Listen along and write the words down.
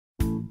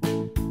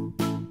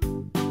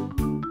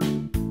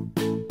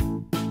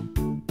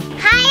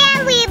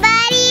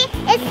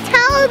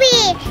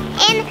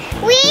And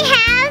we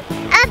have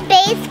a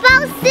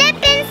baseball slip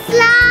and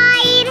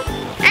slide.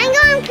 I'm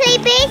going to play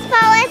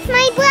baseball with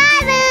my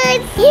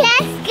brothers.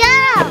 Let's go.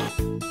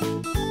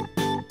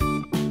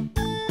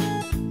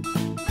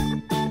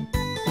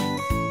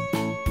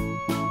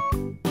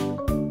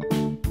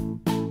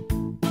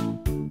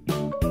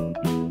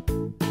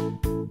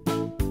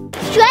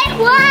 Strike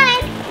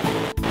one.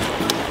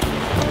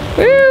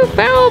 Woo,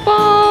 foul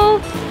ball.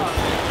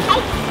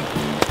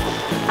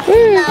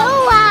 Woo. Oh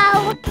wow.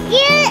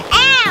 You're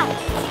out.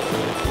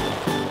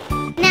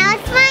 Now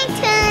it's my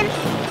turn.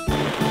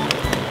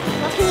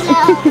 Too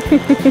low.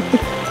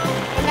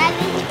 And I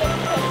need to get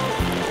picked.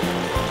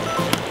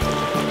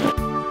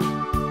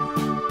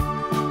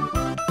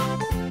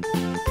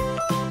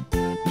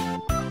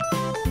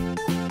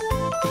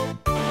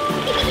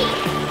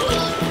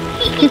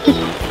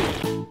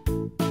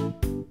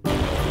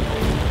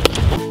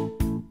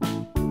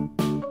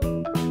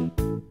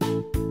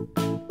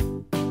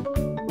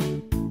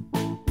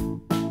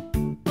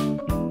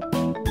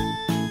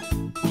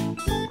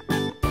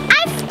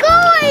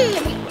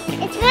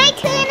 It's my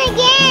turn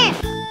again.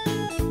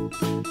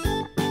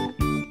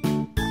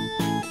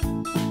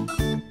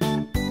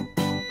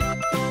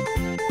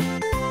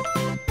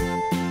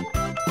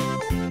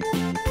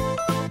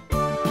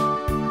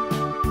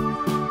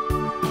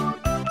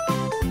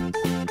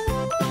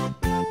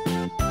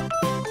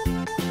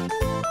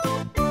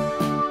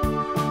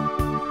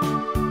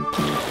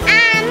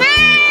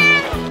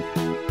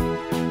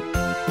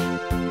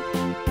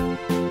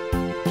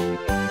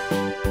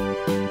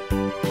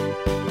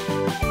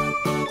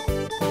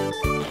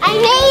 I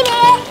made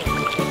it!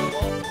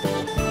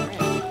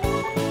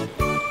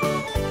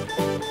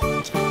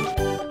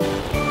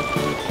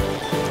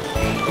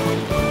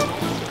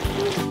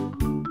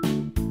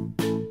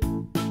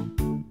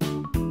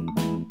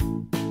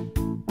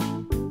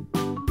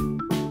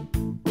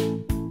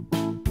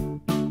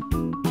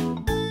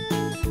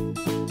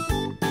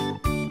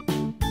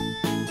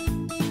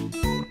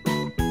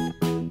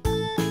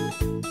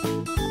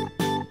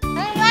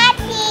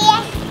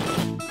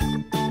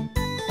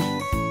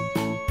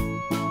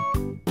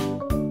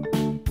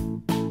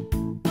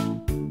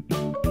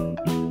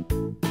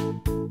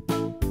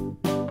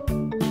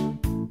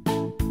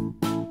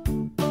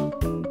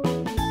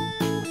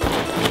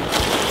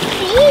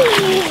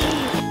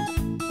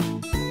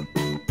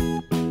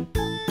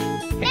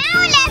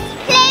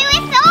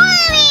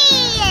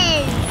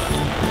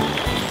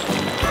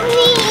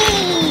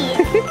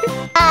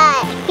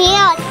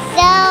 Feels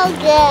so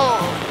good.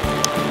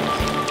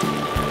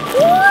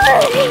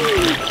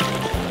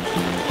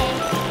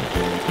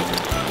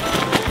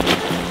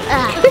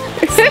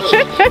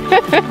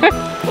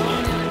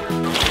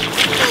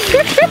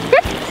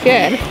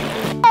 Good.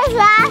 That's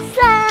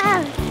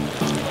awesome.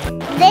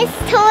 This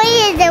toy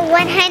is a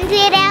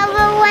 100 out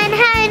of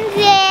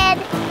 100.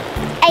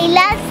 I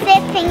love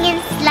slipping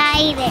and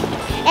sliding.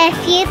 If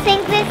you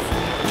think this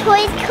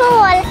toy is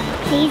cool,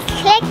 please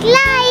click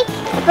like.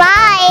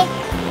 Bye.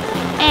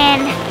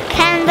 And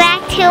come back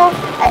to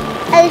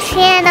our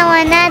channel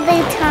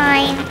another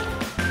time.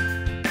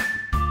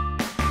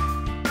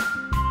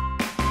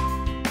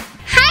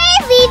 Hi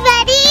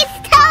everybody, it's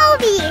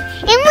Toby,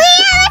 and we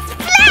are at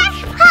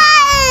Splash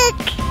Park.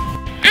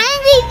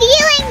 I'm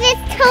reviewing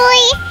this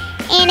toy,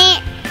 and it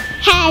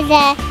has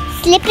a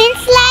slip and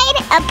slide,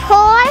 a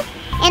pole,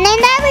 and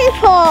another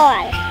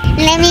pole.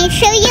 Let me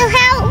show you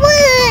how it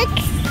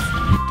works.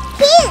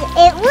 Here,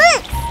 it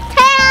works.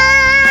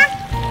 Ta-da!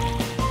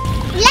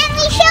 Let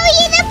me show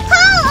you the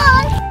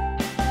pole.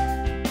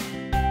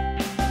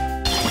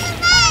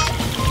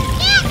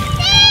 Get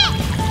set,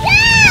 go!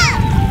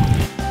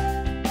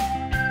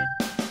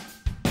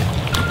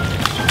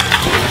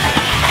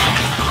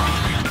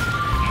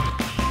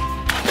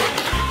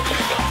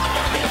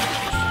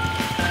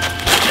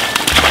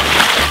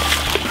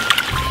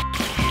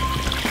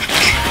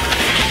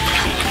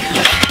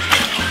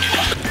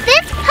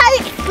 This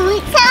part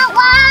squirts out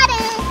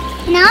water,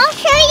 and I'll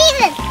show you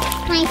this.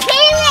 My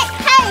favorite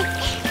part.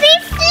 We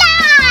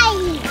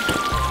slide!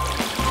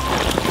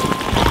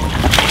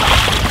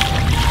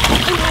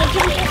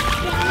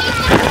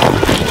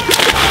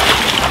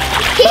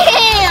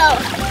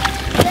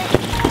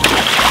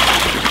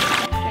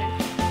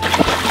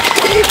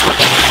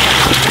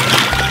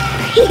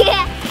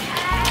 Yeah.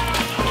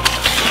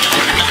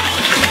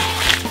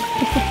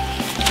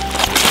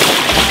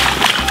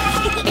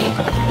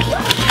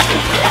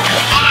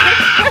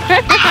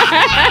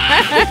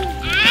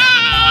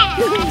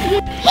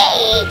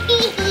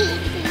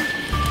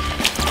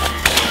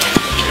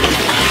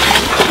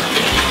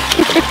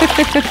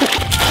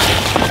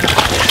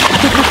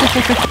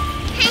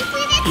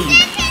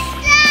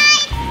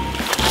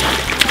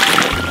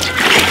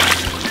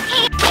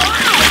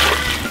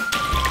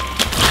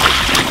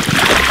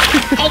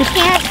 I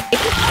can't.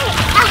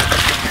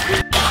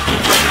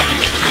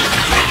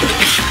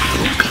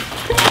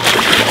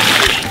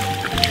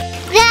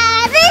 The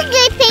other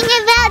good thing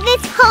about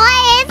this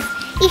toy is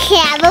you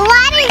have a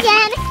water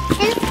gun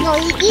and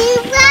squeeze your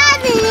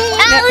brother.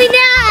 Oh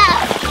no!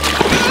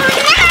 Oh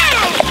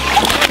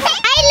no!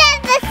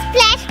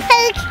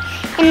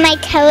 And my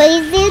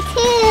toys do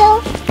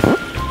too.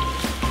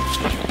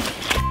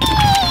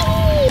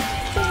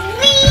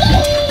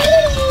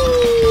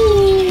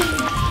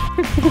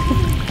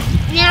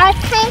 Now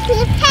it's time for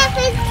the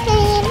Peppa's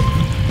turn.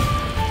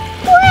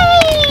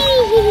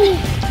 Whee!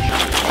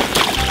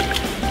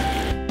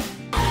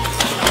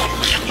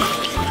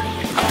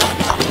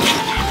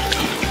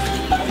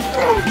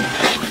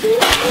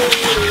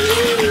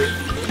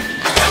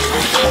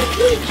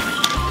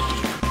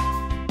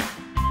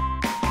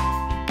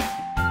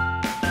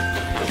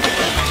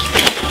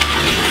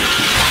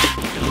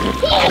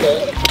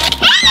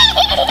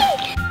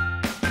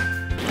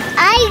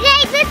 I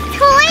gave this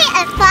toy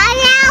a 5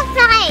 out of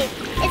 5.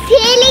 It's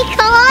really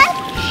cool,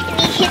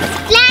 and you can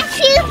splash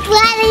your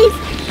brothers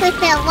with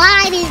the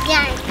water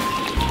gun.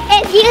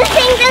 If you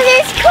think this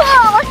is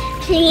cool,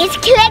 please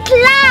click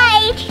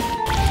like.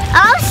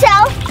 Also,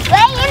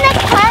 write in the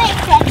comment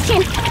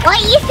section what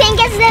you think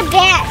is the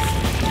best.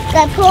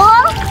 The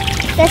pool,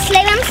 the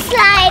slip and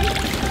slide,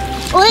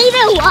 or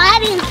the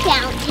water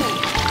fountain.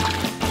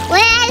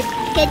 Well,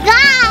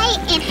 goodbye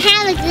and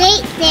have a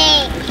great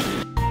day.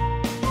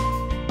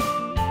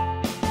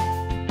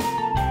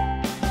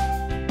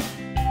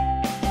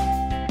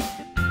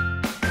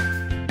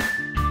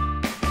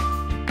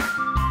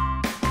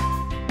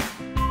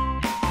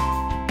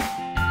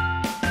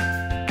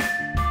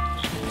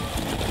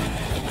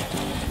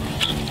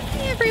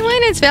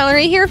 Everyone, it's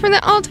Valerie here from the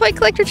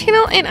AllToyCollector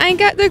channel, and I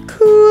got the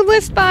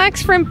coolest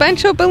box from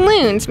Buncho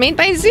Balloons made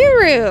by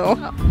Zuru.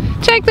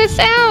 Check this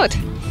out.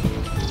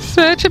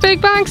 Such a big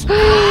box.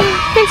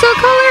 It's so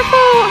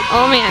colorful.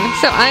 Oh man,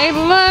 so I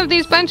love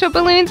these Buncho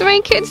Balloons.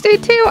 My kids do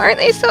too. Aren't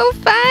they so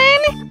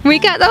fun? We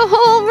got the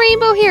whole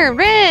rainbow here.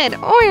 Red,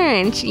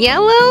 orange,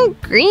 yellow,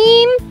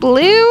 green,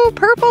 blue,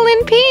 purple,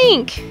 and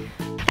pink.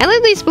 I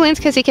love these balloons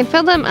because you can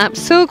fill them up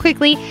so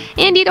quickly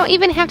and you don't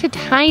even have to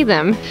tie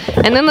them.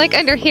 And then like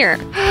under here,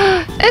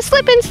 a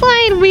slip and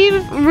slide.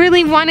 We've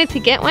really wanted to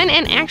get one,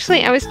 and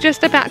actually I was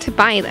just about to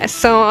buy this,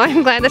 so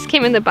I'm glad this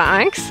came in the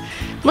box.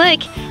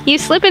 Look, you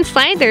slip and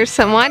slide, there's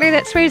some water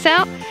that sprays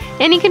out,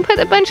 and you can put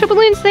a bunch of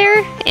balloons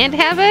there and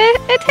have an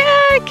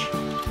attack.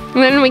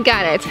 And then we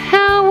got a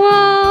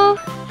towel.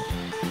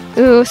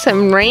 Ooh,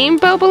 some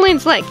rainbow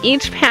balloons. Look,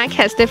 each pack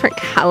has different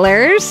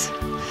colors.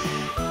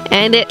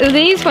 And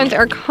these ones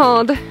are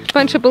called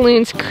Buncho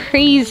Balloons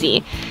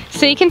Crazy.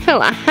 So you can fill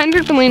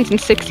 100 balloons in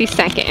 60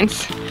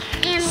 seconds.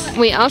 And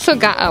we also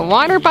got a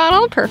water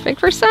bottle, perfect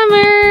for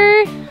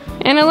summer,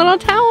 and a little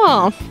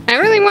towel. I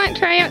really want to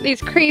try out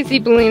these crazy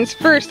balloons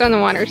first on the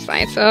water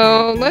slide,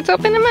 so let's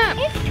open them up.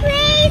 It's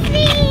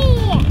crazy!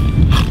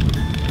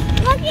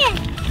 Look at,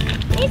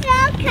 it's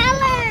all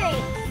colors.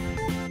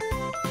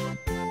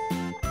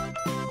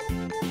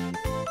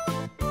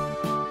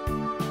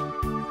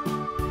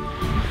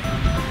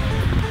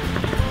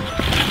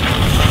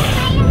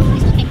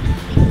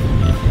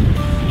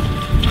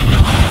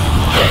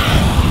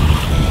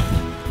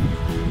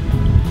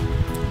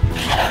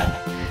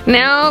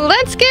 Now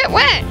let's get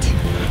wet.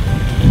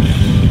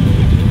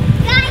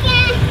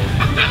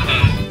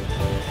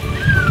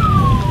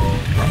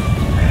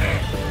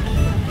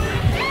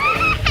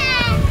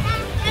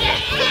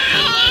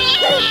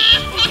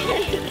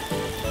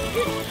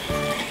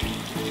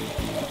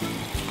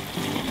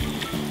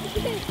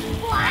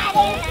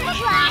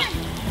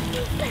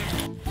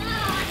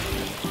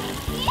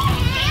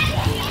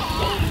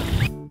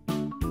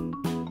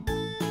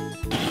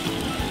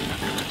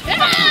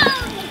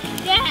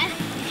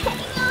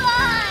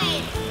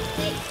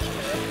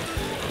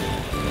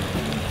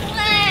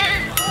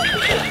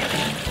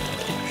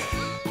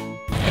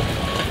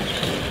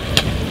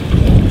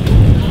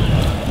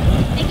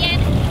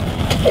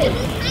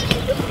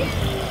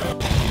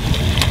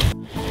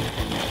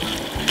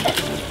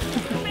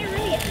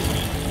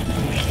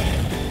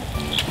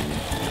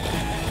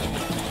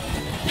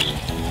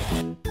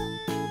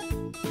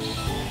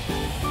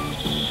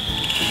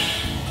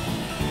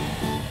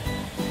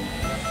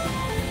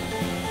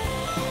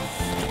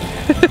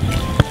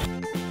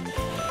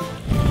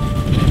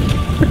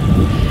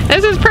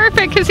 This is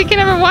perfect because you can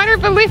have a water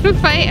balloon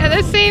fight at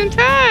the same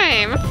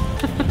time.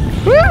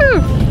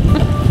 Woo!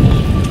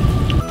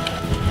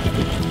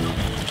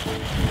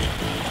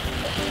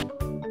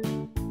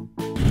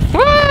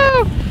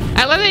 Woo!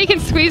 I love that you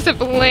can squeeze the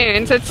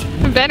balloons. It's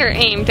a better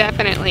aim,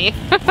 definitely.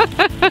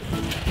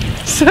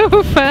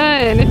 So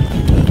fun.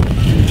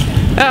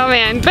 Oh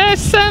man,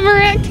 best summer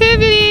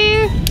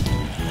activity.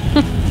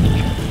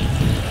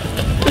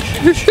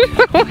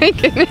 Oh my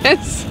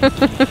goodness.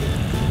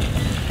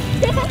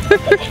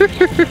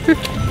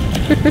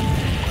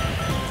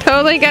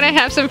 Totally gotta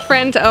have some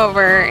friends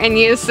over and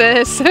use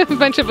this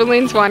Buncho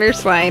Balloons water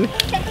slide.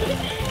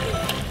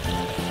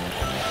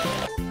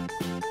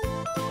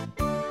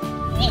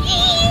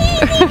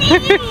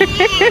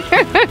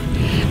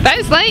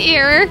 Buzz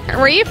Lightyear,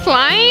 were you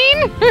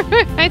flying?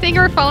 I think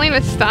we're falling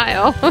with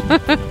style.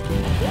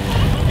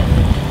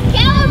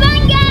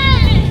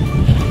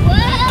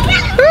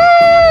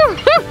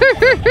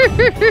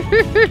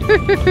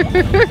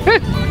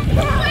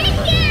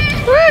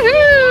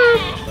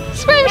 Woohoo!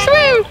 Swim,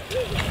 swim!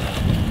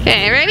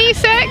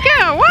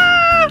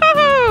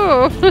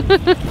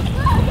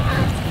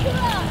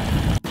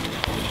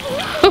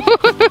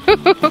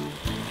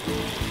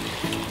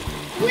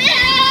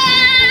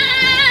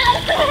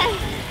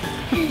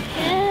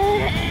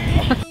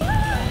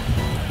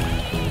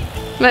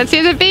 Let's see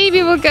if the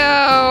baby will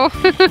go.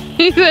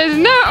 He says,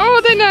 not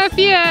old enough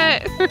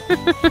yet.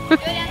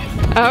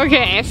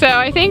 Okay, so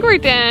I think we're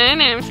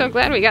done. I'm so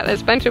glad we got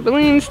this Buncho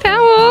Balloons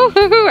towel.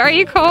 Are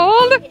you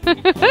cold?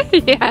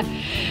 Yeah,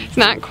 it's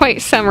not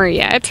quite summer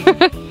yet.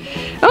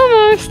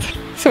 Almost.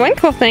 So one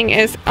cool thing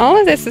is all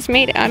of this is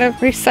made out of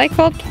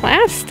recycled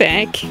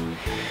plastic.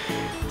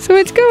 So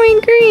it's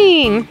going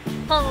green.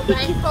 Cold,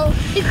 I'm cold,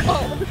 it's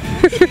cold.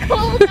 It's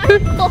cold,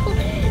 I'm cold.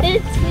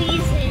 It's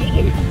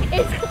freezing.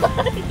 It's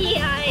cloudy,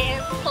 I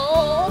am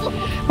cold.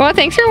 Well,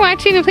 thanks for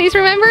watching, and please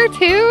remember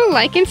to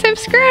like and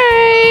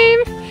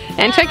subscribe.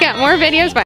 And check out more videos by